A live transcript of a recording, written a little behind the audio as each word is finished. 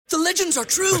The legends are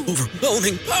true.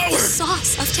 Overwhelming power!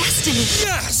 Sauce of destiny.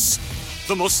 Yes!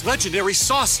 The most legendary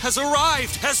sauce has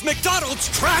arrived as McDonald's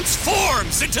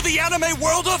transforms into the anime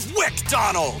world of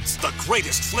WickDonald's. The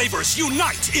greatest flavors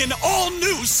unite in all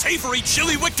new savory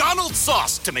chili McDonald's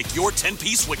sauce to make your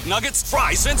 10-piece Wick Nuggets,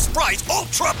 fries, and Sprite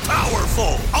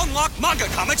ultra-powerful. Unlock manga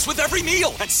comics with every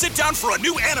meal and sit down for a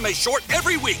new anime short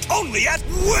every week only at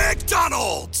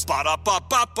WickDonald's.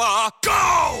 Ba-da-ba-ba-ba,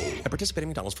 go! At participating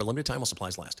McDonald's for a limited time while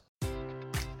supplies last.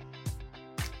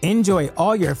 Enjoy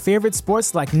all your favorite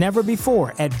sports like never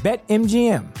before at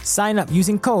BetMGM. Sign up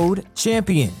using code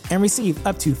CHAMPION and receive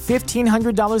up to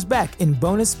 $1,500 back in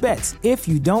bonus bets if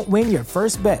you don't win your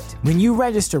first bet. When you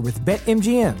register with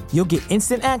BetMGM, you'll get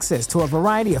instant access to a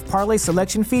variety of parlay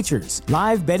selection features,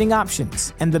 live betting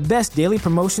options, and the best daily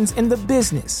promotions in the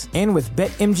business. And with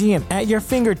BetMGM at your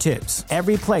fingertips,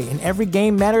 every play and every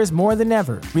game matters more than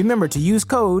ever. Remember to use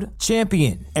code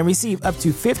CHAMPION and receive up to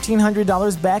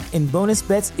 $1,500 back in bonus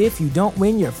bets if you don't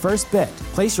win your first bet.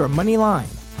 Place your money line,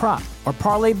 prop, or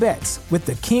parlay bets with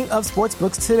the king of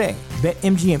sportsbooks today.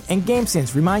 BetMGM and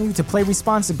GameSense remind you to play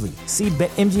responsibly. See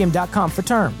BetMGM.com for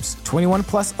terms. 21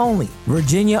 plus only.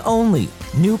 Virginia only.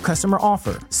 New customer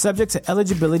offer. Subject to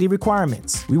eligibility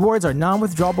requirements. Rewards are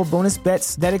non-withdrawable bonus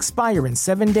bets that expire in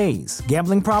 7 days.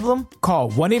 Gambling problem? Call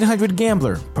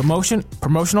 1-800-GAMBLER.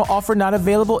 Promotional offer not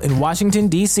available in Washington,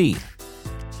 D.C.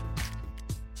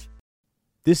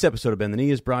 This episode of Bend the Knee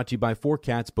is brought to you by 4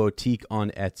 Cats Boutique on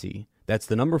Etsy. That's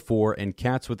the number 4 and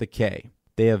cats with a K.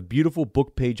 They have beautiful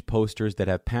book page posters that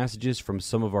have passages from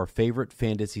some of our favorite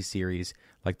fantasy series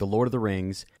like The Lord of the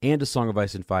Rings and A Song of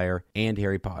Ice and Fire and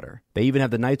Harry Potter. They even have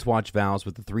the Night's Watch vows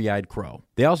with the three-eyed crow.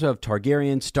 They also have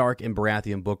Targaryen, Stark, and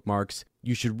Baratheon bookmarks.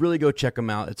 You should really go check them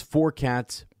out. It's 4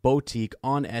 Cats Boutique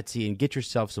on Etsy and get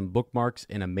yourself some bookmarks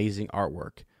and amazing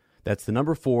artwork. That's the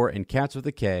number 4 and cats with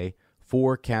a K,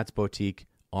 4 Cats Boutique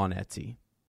on Etsy.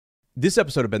 This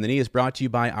episode of Bend the Knee is brought to you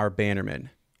by our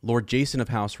bannermen, Lord Jason of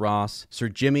House Ross, Sir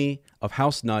Jimmy of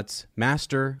House Nuts,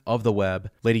 Master of the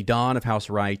Web, Lady Dawn of House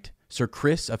Wright, Sir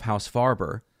Chris of House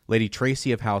Farber, Lady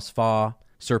Tracy of House Faw,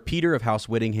 Sir Peter of House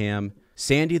Whittingham,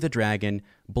 Sandy the Dragon,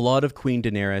 Blood of Queen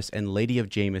Daenerys and Lady of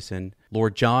Jameson,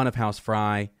 Lord John of House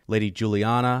Fry, Lady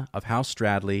Juliana of House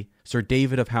Stradley, Sir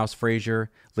David of House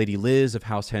Fraser, Lady Liz of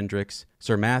House Hendricks,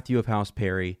 Sir Matthew of House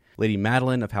Perry, Lady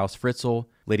Madeline of House Fritzl,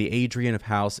 Lady Adrian of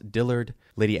House Dillard,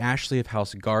 Lady Ashley of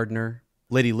House Gardner,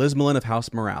 Lady Lismelin of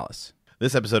House Morales.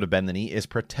 This episode of Bend the Knee is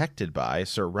protected by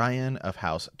Sir Ryan of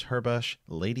House Turbush,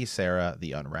 Lady Sarah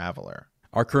the Unraveler.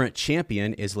 Our current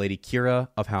champion is Lady Kira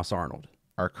of House Arnold.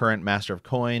 Our current Master of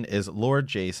Coin is Lord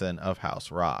Jason of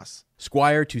House Ross.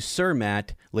 Squire to Sir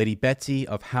Matt, Lady Betsy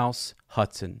of House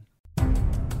Hudson.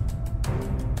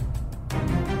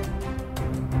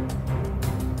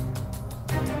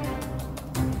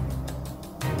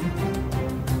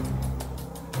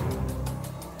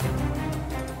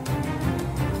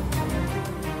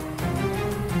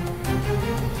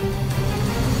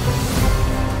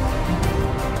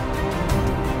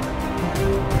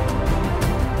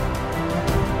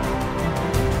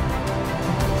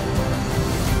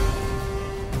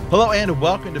 Hello and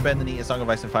welcome to Bend the Knee, a Song of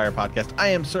Ice and Fire podcast. I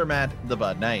am Sir Matt, the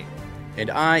Bud Knight. And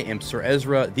I am Sir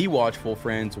Ezra, the Watchful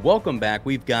Friends. Welcome back.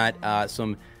 We've got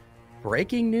some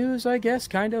breaking news, I guess,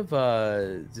 kind of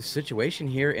the situation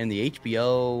here in the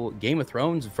HBO Game of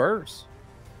Thrones verse.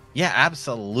 Yeah,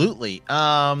 absolutely.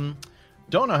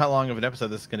 Don't know how long of an episode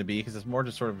this is going to be because it's more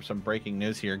just sort of some breaking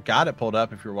news here. Got it pulled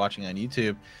up if you're watching on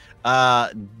YouTube.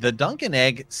 The Dunk and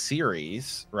Egg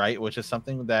series, right, which is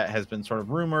something that has been sort of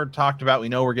rumored, talked about. We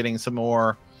know we're getting some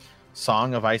more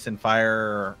Song of Ice and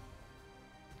Fire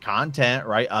content,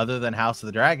 right, other than House of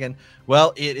the Dragon.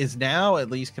 Well, it is now at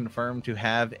least confirmed to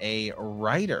have a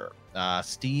writer.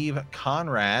 Steve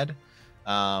Conrad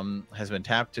has been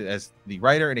tapped as the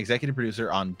writer and executive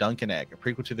producer on Dunk and Egg, a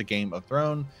prequel to the Game of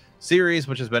Thrones series,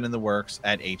 which has been in the works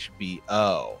at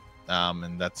HBO.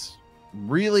 And that's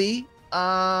really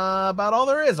about all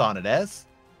there is on it,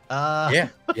 yeah.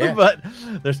 But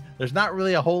there's not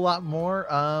really a whole lot more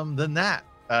than that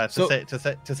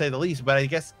to say the least. But I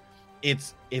guess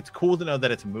it's cool to know that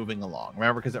it's moving along.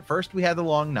 Remember, because at first we had The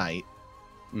Long Night,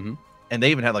 and they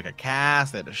even had like a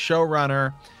cast, they had a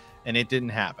showrunner, and it didn't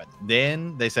happen.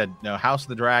 Then they said, no, House of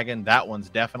the Dragon, that one's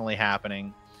definitely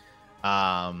happening.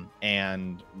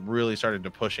 And really started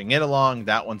to pushing it along.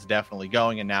 That one's definitely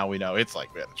going, and now we know it's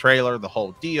like we had the trailer, the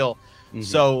whole deal.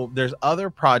 So there's other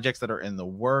projects that are in the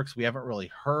works. We haven't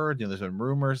really heard, there's been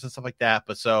rumors and stuff like that.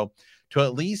 But so to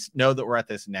at least know that we're at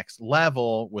this next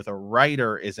level with a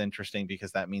writer is interesting,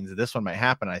 because that means that this one might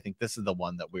happen. I think this is the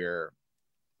one that we're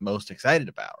most excited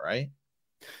about, right?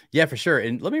 Yeah, for sure.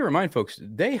 And let me remind folks,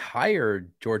 they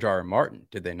hired George R. R. Martin,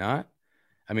 did they not?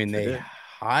 I mean, they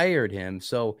hired him.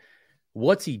 So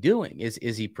what's he doing?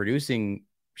 Is he producing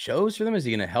shows for them? Is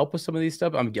he going to help with some of these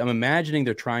stuff? I'm imagining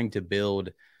they're trying to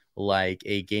build like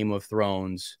a Game of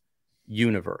Thrones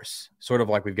universe, sort of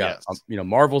like we've got,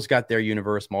 Marvel's got their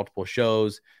universe, multiple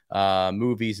shows,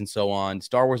 movies, and so on.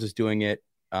 Star Wars is doing it,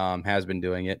 has been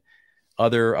doing it.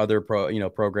 Other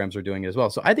programs are doing it as well.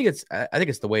 So I think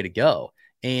it's the way to go.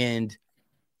 And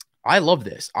I love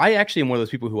this. I actually am one of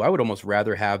those people who I would almost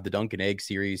rather have the Dunk and Egg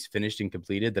series finished and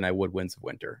completed than I would Winds of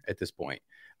Winter at this point.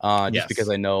 Just because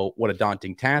I know what a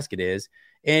daunting task it is.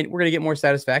 And we're going to get more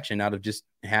satisfaction out of just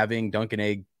having Dunk and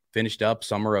Egg finished up,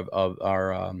 summer of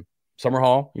our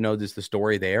Summerhall, just the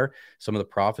story there, some of the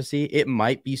prophecy. It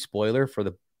might be spoiler for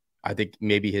I think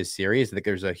maybe his series. I think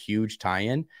there's a huge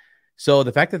tie-in. So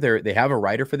the fact that they have a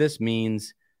writer for this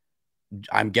means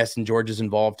I'm guessing George is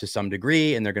involved to some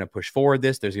degree, and they're going to push forward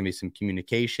this. There's going to be some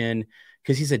communication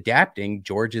because he's adapting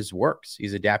George's works.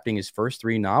 He's adapting his first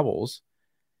 3 novels,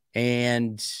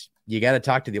 and you got to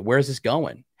talk to where's this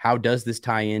going? How does this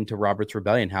tie into Robert's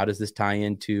Rebellion? How does this tie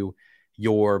into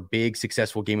your big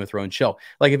successful Game of Thrones show?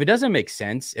 Like, if it doesn't make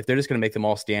sense, if they're just going to make them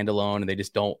all standalone and they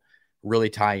just don't really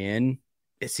tie in,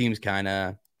 it seems kind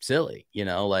of silly,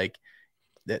 like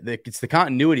it's the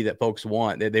continuity that folks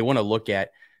want. They want to look at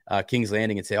King's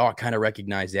Landing and say, oh, I kind of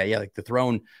recognize that. Yeah, like the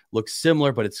throne looks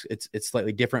similar, but it's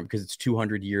slightly different because it's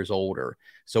 200 years older.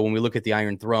 So when we look at the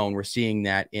Iron Throne, we're seeing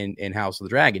that in House of the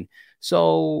Dragon.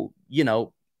 So,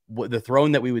 the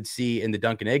throne that we would see in the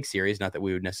Dunk and Egg series, not that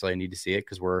we would necessarily need to see it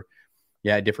because we're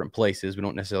at different places. We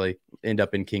don't necessarily end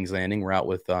up in King's Landing. We're out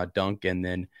with Dunk and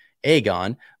then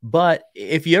Aegon. But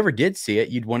if you ever did see it,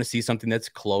 you'd want to see something that's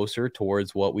closer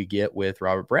towards what we get with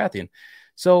Robert Baratheon.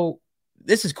 So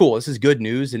this is cool. This is good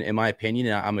news, in my opinion.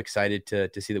 And I'm excited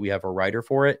to see that we have a writer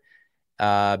for it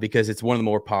because it's one of the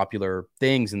more popular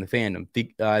things in the fandom.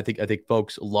 I think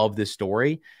folks love this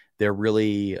story. They're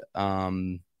really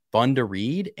fun to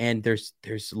read, and there's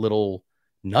little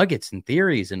nuggets and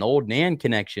theories and old Nan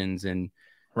connections and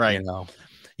right.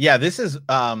 Yeah, this is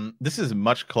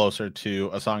much closer to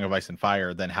A Song of Ice and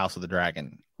Fire than House of the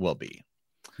Dragon will be.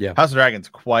 Yeah, House of the Dragon's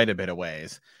quite a bit of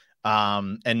ways.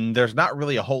 And there's not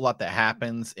really a whole lot that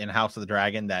happens in House of the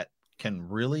Dragon that can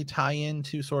really tie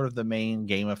into sort of the main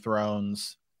Game of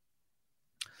Thrones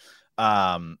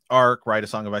arc, right? A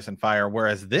Song of Ice and Fire,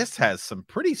 whereas this has some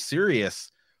pretty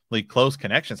seriously close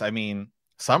connections. I mean,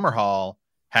 Summerhall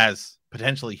has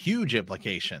potentially huge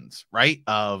implications, right,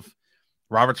 of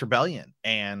Robert's Rebellion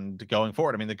and going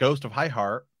forward. I mean, the Ghost of High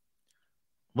Heart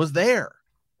was there,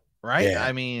 right? Yeah.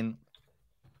 I mean,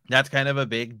 that's kind of a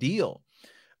big deal.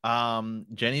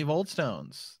 Jenny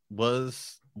Oldstones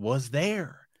was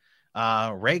there.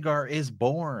 Rhaegar is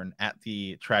born at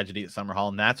the tragedy at Summerhall,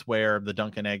 and that's where the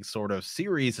Dunk and Egg sort of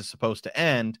series is supposed to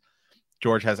end.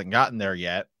 George hasn't gotten there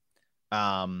yet,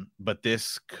 but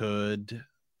this could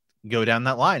go down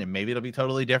that line, and maybe it'll be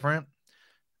totally different.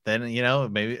 Then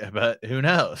maybe, but who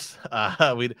knows?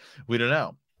 We don't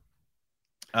know.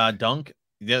 Dunk,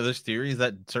 there's theories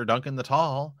that Sir Duncan the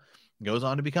Tall goes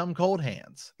on to become Cold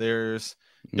Hands. There's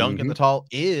Duncan the Tall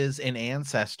is an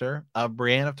ancestor of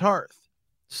Brienne of Tarth.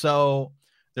 So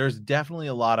there's definitely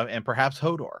a lot of, and perhaps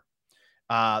Hodor.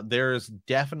 There's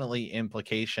definitely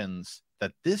implications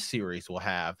that this series will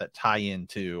have that tie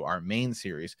into our main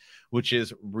series, which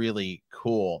is really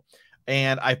cool.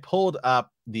 And I pulled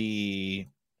up the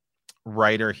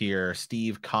writer here.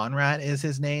 Steve Conrad is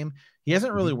his name. He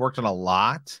hasn't really worked on a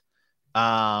lot.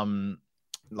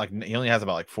 Like he only has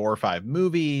about like 4 or 5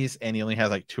 movies, and he only has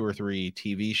like 2 or 3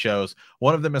 TV shows.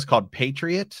 One of them is called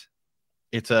Patriot.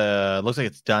 Looks like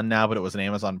it's done now, but it was an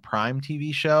Amazon Prime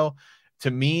TV show. To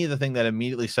me, the thing that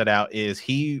immediately stood out is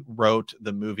he wrote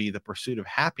the movie The Pursuit of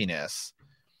Happiness,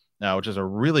 which is a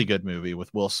really good movie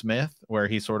with Will Smith, where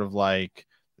he's sort of like,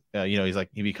 he's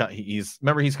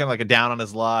kind of like a down on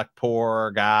his luck,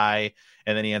 poor guy,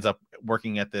 and then he ends up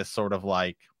working at this sort of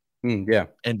like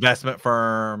investment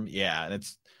firm. Yeah, and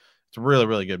it's a really,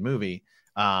 really good movie.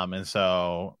 And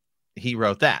so he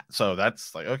wrote that. So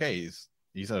that's like, okay,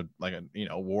 he's a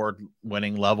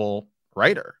award-winning level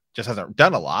writer. Just hasn't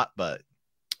done a lot, but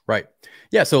right.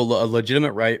 Yeah, so a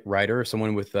legitimate writer,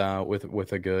 someone with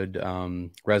a good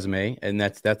resume, and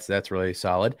that's really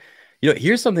solid.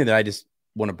 Here's something that I just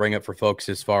want to bring up for folks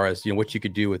as far as what you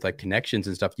could do with like connections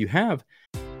and stuff. You have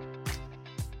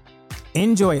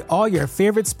Enjoy all your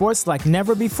favorite sports like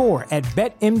never before at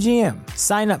BetMGM.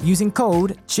 Sign up using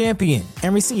code CHAMPION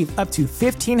and receive up to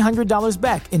 $1,500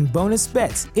 back in bonus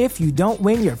bets if you don't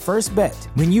win your first bet.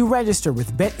 When you register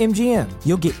with BetMGM,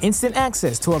 you'll get instant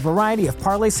access to a variety of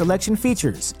parlay selection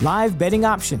features, live betting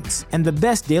options, and the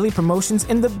best daily promotions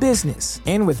in the business.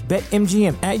 And with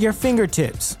BetMGM at your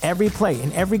fingertips, every play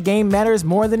and every game matters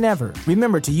more than ever.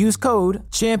 Remember to use code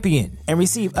CHAMPION and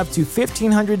receive up to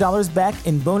 $1,500 back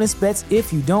in bonus bets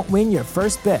if you don't win your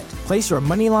first bet. Place your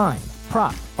money line,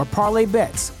 prop, or parlay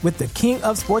bets with the king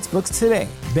of sportsbooks today.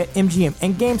 BetMGM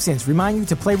and GameSense remind you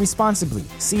to play responsibly.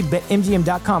 See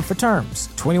BetMGM.com for terms.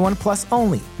 21 plus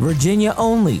only. Virginia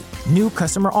only. New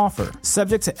customer offer.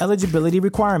 Subject to eligibility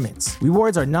requirements.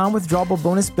 Rewards are non-withdrawable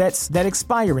bonus bets that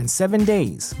expire in 7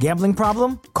 days. Gambling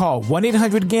problem? Call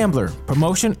 1-800-GAMBLER.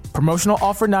 Promotional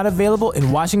offer not available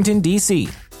in Washington, D.C.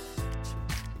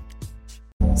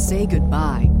 Say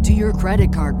goodbye to your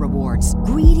credit card rewards.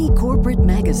 Greedy corporate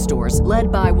mega stores,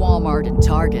 led by Walmart and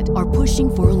Target, are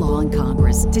pushing for a law in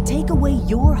Congress to take away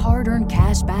your hard-earned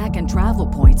cash back and travel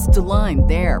points to line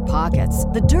their pockets.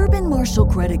 The Durbin-Marshall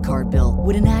credit card bill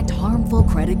would enact harmful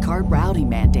credit card routing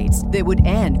mandates that would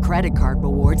end credit card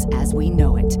rewards as we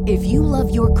know it. If you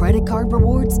love your credit card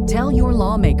rewards, tell your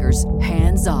lawmakers,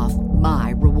 hands off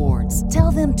my rewards.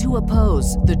 Tell them to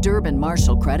oppose the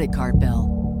Durbin-Marshall credit card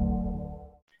bill.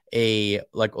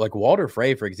 Like Walter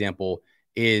Frey, for example,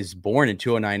 is born in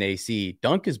 209 AC.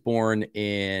 Dunk is born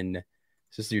in,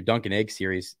 this is your Dunk and Egg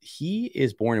series. He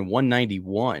is born in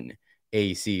 191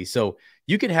 AC. So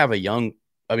you could have again,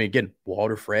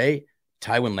 Walter Frey,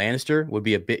 Tywin Lannister would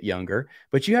be a bit younger,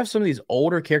 but you have some of these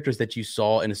older characters that you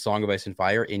saw in A Song of Ice and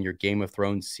Fire in your Game of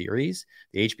Thrones series,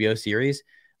 the HBO series.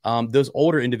 Those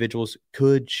older individuals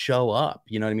could show up,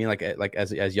 you know what I mean? Like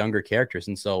as younger characters.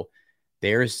 And so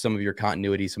there's some of your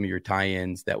continuity, some of your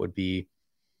tie-ins that would be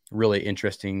really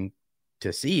interesting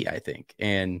to see, I think.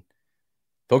 And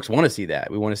folks want to see that.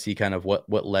 We want to see kind of what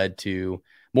led to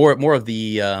more of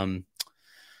the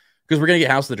because we're going to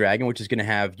get House of the Dragon, which is going to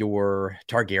have your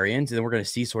Targaryens, and then we're going to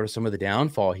see sort of some of the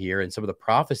downfall here and some of the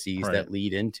prophecies that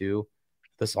lead into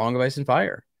the Song of Ice and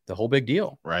Fire. The whole big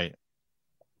deal. Right.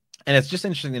 And it's just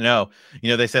interesting to know,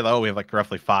 they say, we have like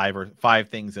roughly five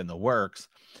things in the works.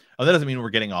 Oh, that doesn't mean we're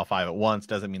getting all five at once.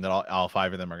 Doesn't mean that all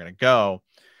five of them are going to go.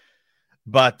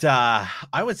 But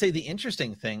I would say the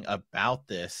interesting thing about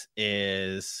this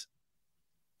is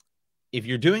if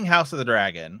you're doing House of the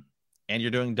Dragon and you're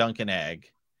doing Dunk and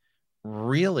Egg,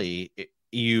 really,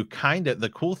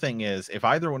 the cool thing is if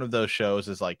either one of those shows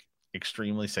is like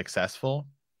extremely successful,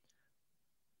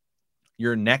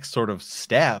 your next sort of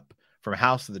step from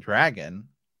House of the Dragon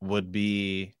would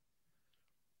be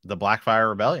the Blackfire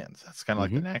Rebellions. That's kind of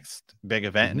like the next big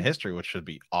event in history, which should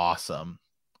be awesome.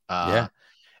 But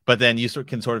then you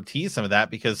can sort of tease some of that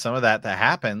because some of that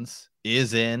happens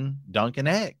is in Dunk and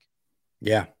Egg.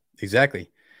 Yeah,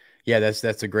 exactly. Yeah,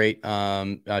 that's a great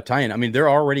tie-in. I mean, they're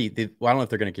already, I don't know if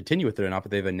they're going to continue with it or not, but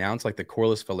they've announced like the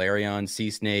Corlys Velaryon Sea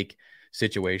Snake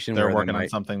situation. They're working on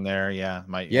something there. Yeah.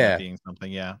 Might being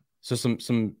something. Yeah. So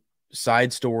some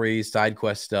side stories, side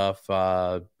quest stuff,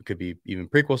 could be even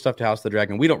prequel stuff to House of the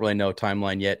Dragon. We don't really know a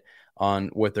timeline yet on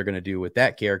what they're going to do with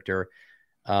that character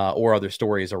or other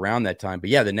stories around that time. But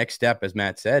yeah, the next step, as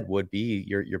Matt said, would be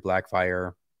your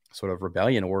Blackfire sort of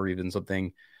rebellion or even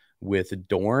something with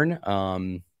Dorne.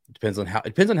 It depends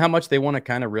on how much they want to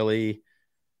kind of really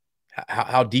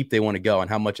how deep they want to go and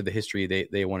how much of the history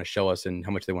they want to show us and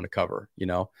how much they want to cover,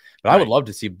 But I would love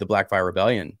to see the Blackfire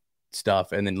Rebellion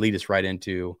stuff and then lead us right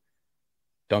into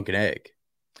Dunk and Egg.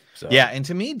 So. Yeah, and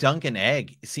to me, Dunk and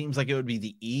Egg seems like it would be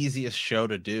the easiest show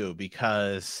to do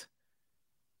because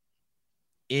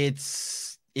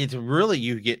it's really,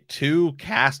 you get two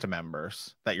cast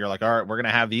members that you're like, all right, we're going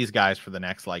to have these guys for the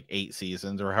next like 8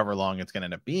 seasons or however long it's going to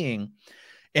end up being.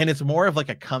 And it's more of like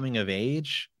a coming of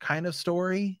age kind of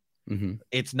story. Mm-hmm.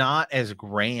 It's not as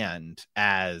grand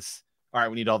as, all right,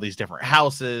 we need all these different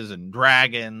houses and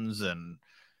dragons and,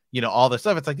 all this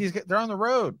stuff. It's like they're on the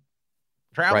road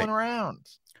traveling around.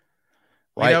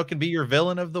 It can be your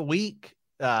villain of the week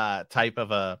type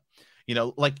of a,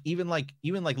 even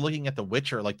looking at The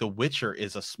Witcher, like The Witcher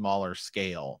is a smaller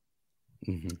scale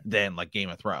than like Game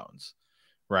of Thrones.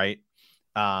 Right.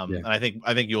 And I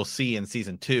think you'll see in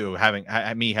season 2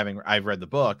 I've read the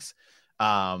books.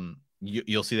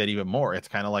 You'll see that even more. It's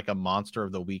kind of like a monster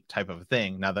of the week type of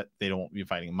thing. Now that they don't be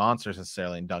fighting monsters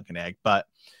necessarily in Dunk and Egg, but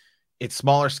it's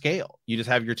smaller scale. You just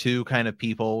have your two kind of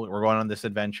people. We're going on this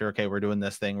adventure. Okay, we're doing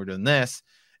this thing. We're doing this.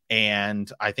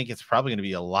 And I think it's probably going to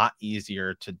be a lot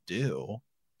easier to do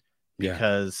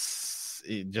because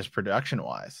just production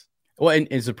wise. Well,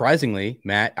 and surprisingly,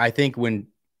 Matt, I think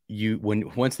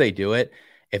once they do it,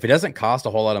 if it doesn't cost a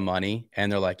whole lot of money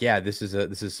and they're like, yeah, this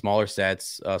is smaller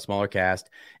sets, smaller cast,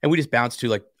 and we just bounce to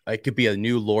like it could be a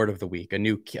new Lord of the Week, a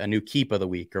new Keep of the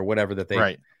Week, or whatever that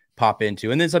they pop into,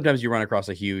 and then sometimes you run across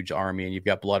a huge army and you've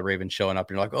got Blood Raven showing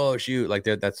up, and you're like, oh shoot, like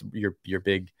that's your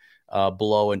big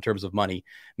blow in terms of money,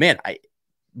 man.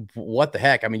 What the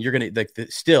heck? I mean, you're gonna like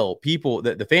still people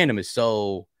the fandom is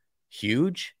so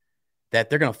huge that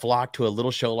they're going to flock to a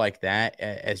little show like that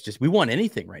as just, we want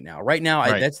anything right now. Right now,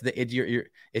 it's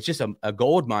just a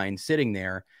gold mine sitting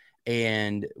there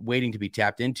and waiting to be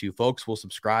tapped into. Folks will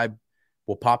subscribe,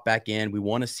 will pop back in. We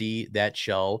want to see that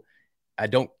show. I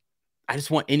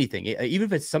just want anything. Even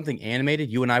if it's something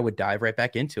animated, you and I would dive right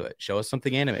back into it. Show us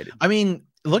something animated. I mean,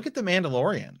 look at The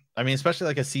Mandalorian. I mean, especially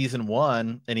like a season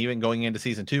 1 and even going into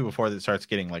season 2 before it starts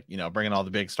getting like, bringing all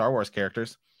the big Star Wars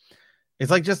characters. It's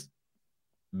like just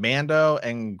Mando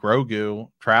and Grogu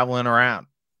traveling around.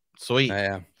 Sweet.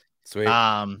 Yeah. Sweet.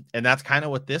 And that's kind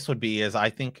of what this would be. Is I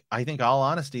think all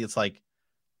honesty, it's like,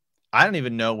 I don't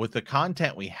even know with the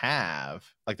content we have,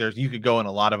 like you could go in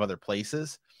a lot of other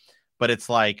places, but it's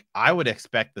like, I would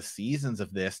expect the seasons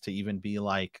of this to even be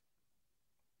like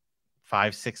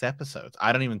 5-6 episodes.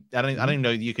 I don't even know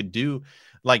you could do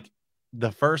like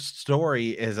the first story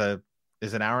is an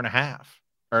hour and a half,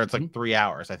 or it's like 3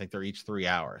 hours. I think they're each 3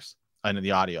 hours. Into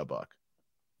the audiobook.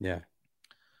 Yeah.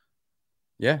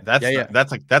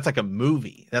 That's like a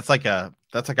movie. That's like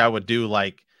I would do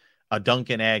like a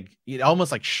Dunk and Egg,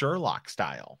 almost like Sherlock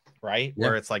style, right? Yeah.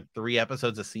 Where it's like 3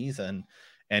 episodes a season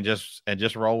and just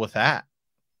roll with that.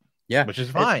 Yeah. Which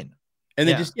is fine. And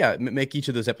then make each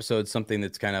of those episodes something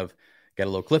that's kind of got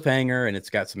a little cliffhanger and it's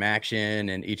got some action,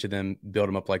 and each of them build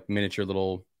them up like miniature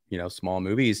little, small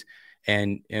movies,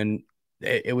 and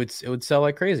it would sell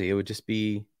like crazy. It would just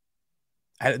be,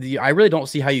 I really don't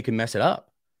see how you can mess it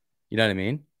up. You know what I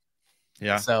mean?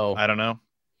 Yeah. So I don't know.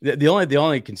 The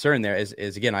only concern there is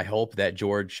again, I hope that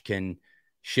George can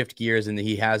shift gears and that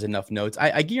he has enough notes.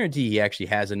 I guarantee he actually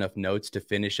has enough notes to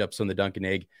finish up some of the Dunk and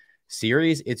Egg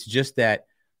series. It's just that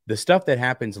the stuff that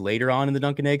happens later on in the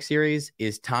Dunk and Egg series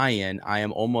is tie-in. I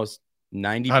am almost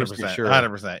 90% sure.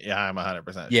 100%. Yeah, I'm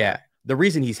 100%. Yeah. Sure. The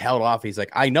reason he's held off, he's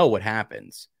like, I know what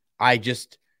happens. I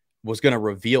just was going to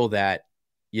reveal that,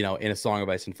 in A Song of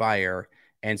Ice and Fire.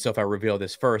 And so if I reveal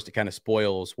this first, it kind of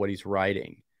spoils what he's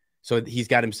writing. So he's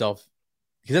got himself,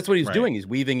 because that's what he's doing. He's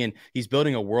weaving in, he's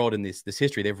building a world in this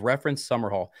history. They've referenced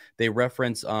Summerhall. They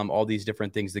reference all these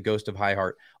different things, the Ghost of High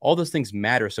Heart. All those things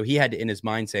matter. So he had to, in his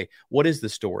mind, say, what is the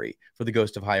story for the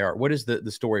Ghost of High Heart? What is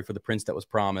the story for the prince that was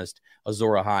promised,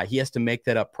 Azor Ahai? He has to make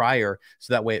that up prior,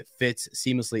 so that way it fits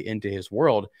seamlessly into his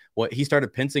world. What he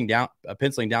started penciling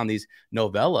down these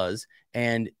novellas,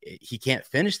 and he can't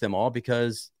finish them all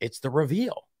because it's the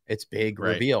reveal. It's big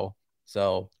reveal.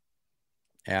 So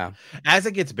yeah. As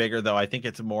it gets bigger, though, I think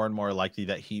it's more and more likely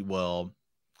that he will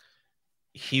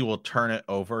turn it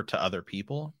over to other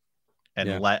people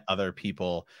and let other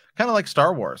people, kind of like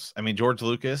Star Wars. I mean, George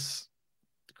Lucas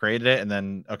created it, and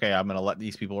then, okay, I'm going to let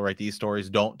these people write these stories.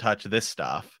 Don't touch this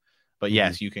stuff. But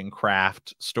yes, you can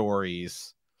craft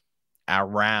stories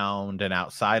around and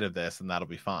outside of this, and that'll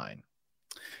be fine.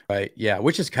 Right. Yeah.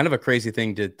 Which is kind of a crazy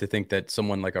thing to think that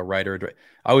someone like a writer,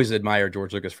 I always admire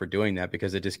George Lucas for doing that,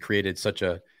 because it just created such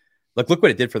a, look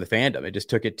what it did for the fandom. It just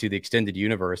took it to the extended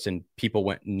universe, and people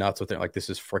went nuts with it. Like, this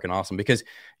is freaking awesome, because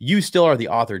you still are the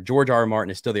author. George R.R.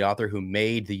 Martin is still the author who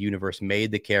made the universe,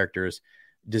 made the characters,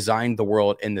 designed the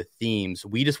world and the themes.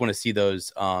 We just want to see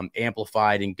those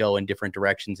amplified and go in different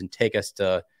directions and take us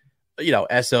to,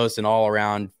 Essos and all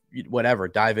around, whatever,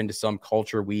 dive into some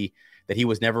culture that he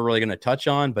was never really going to touch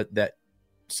on, but that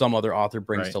some other author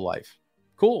brings to life.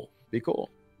 Cool. Be cool.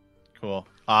 Cool.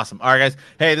 Awesome. All right, guys.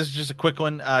 Hey, this is just a quick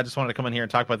one. Just wanted to come in here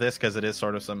and talk about this because it is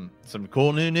sort of some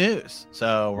cool new news.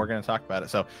 So we're going to talk about it.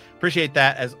 So appreciate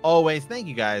that. As always, thank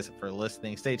you guys for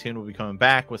listening. Stay tuned. We'll be coming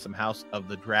back with some House of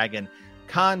the Dragon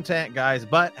content, guys.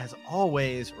 But as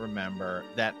always, remember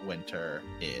that winter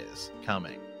is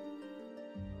coming.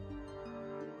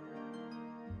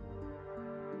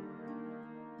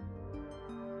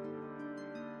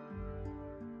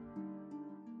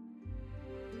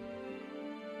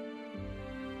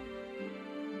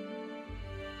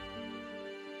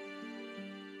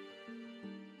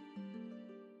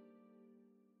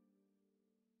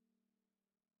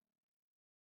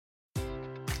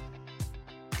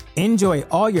 Enjoy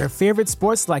all your favorite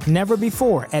sports like never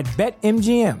before at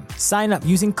BetMGM. Sign up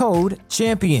using code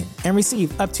CHAMPION and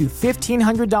receive up to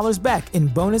 $1,500 back in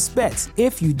bonus bets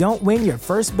if you don't win your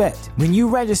first bet. When you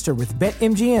register with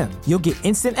BetMGM, you'll get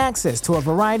instant access to a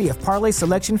variety of parlay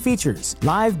selection features,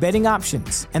 live betting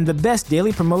options, and the best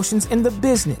daily promotions in the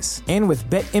business. And with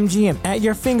BetMGM at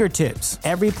your fingertips,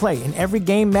 every play and every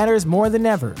game matters more than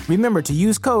ever. Remember to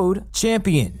use code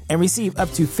CHAMPION and receive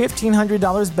up to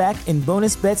 $1,500 back in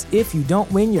bonus bets if you don't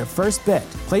win your first bet.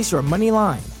 Place your money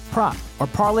line, prop, or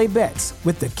parlay bets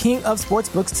with the king of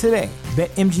sportsbooks today.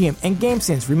 BetMGM and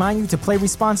GameSense remind you to play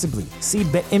responsibly. See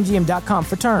BetMGM.com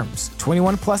for terms.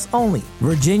 21 plus only.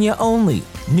 Virginia only.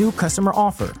 New customer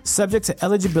offer. Subject to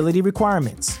eligibility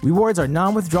requirements. Rewards are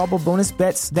non-withdrawable bonus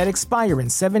bets that expire in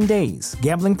 7 days.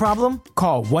 Gambling problem?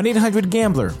 Call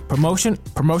 1-800-GAMBLER.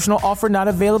 Promotional offer not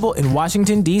available in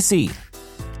Washington, D.C.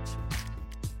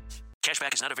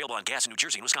 Cashback is not available on gas in New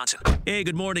Jersey and Wisconsin. Hey,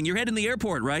 good morning. You're heading to the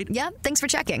airport, right? Yep, thanks for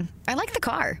checking. I like the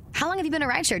car. How long have you been a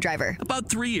rideshare driver? About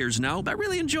 3 years now. I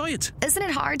really enjoy it. Isn't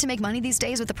it hard to make money these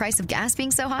days with the price of gas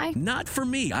being so high? Not for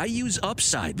me. I use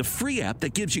Upside, the free app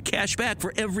that gives you cash back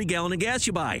for every gallon of gas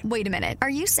you buy. Wait a minute. Are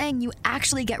you saying you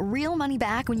actually get real money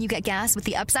back when you get gas with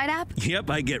the Upside app? Yep,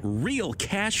 I get real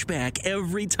cash back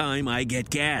every time I get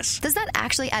gas. Does that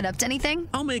actually add up to anything?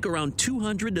 I'll make around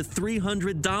 $200 to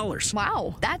 $300.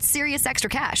 Wow, that's serious extra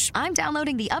cash. I'm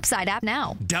downloading the Upside app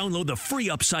now. Download the free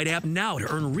Upside app now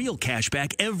to earn real cash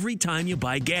back every time you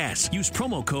buy gas. Use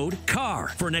promo code CAR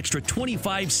for an extra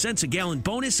 25 cents a gallon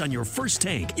bonus on your first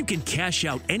tank. You can cash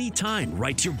out anytime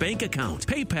right to your bank account,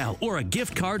 PayPal, or a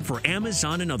gift card for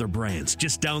Amazon and other brands.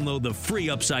 Just download the free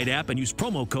Upside app and use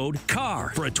promo code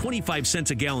CAR for a 25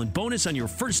 cents a gallon bonus on your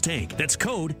first tank. That's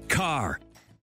code CAR.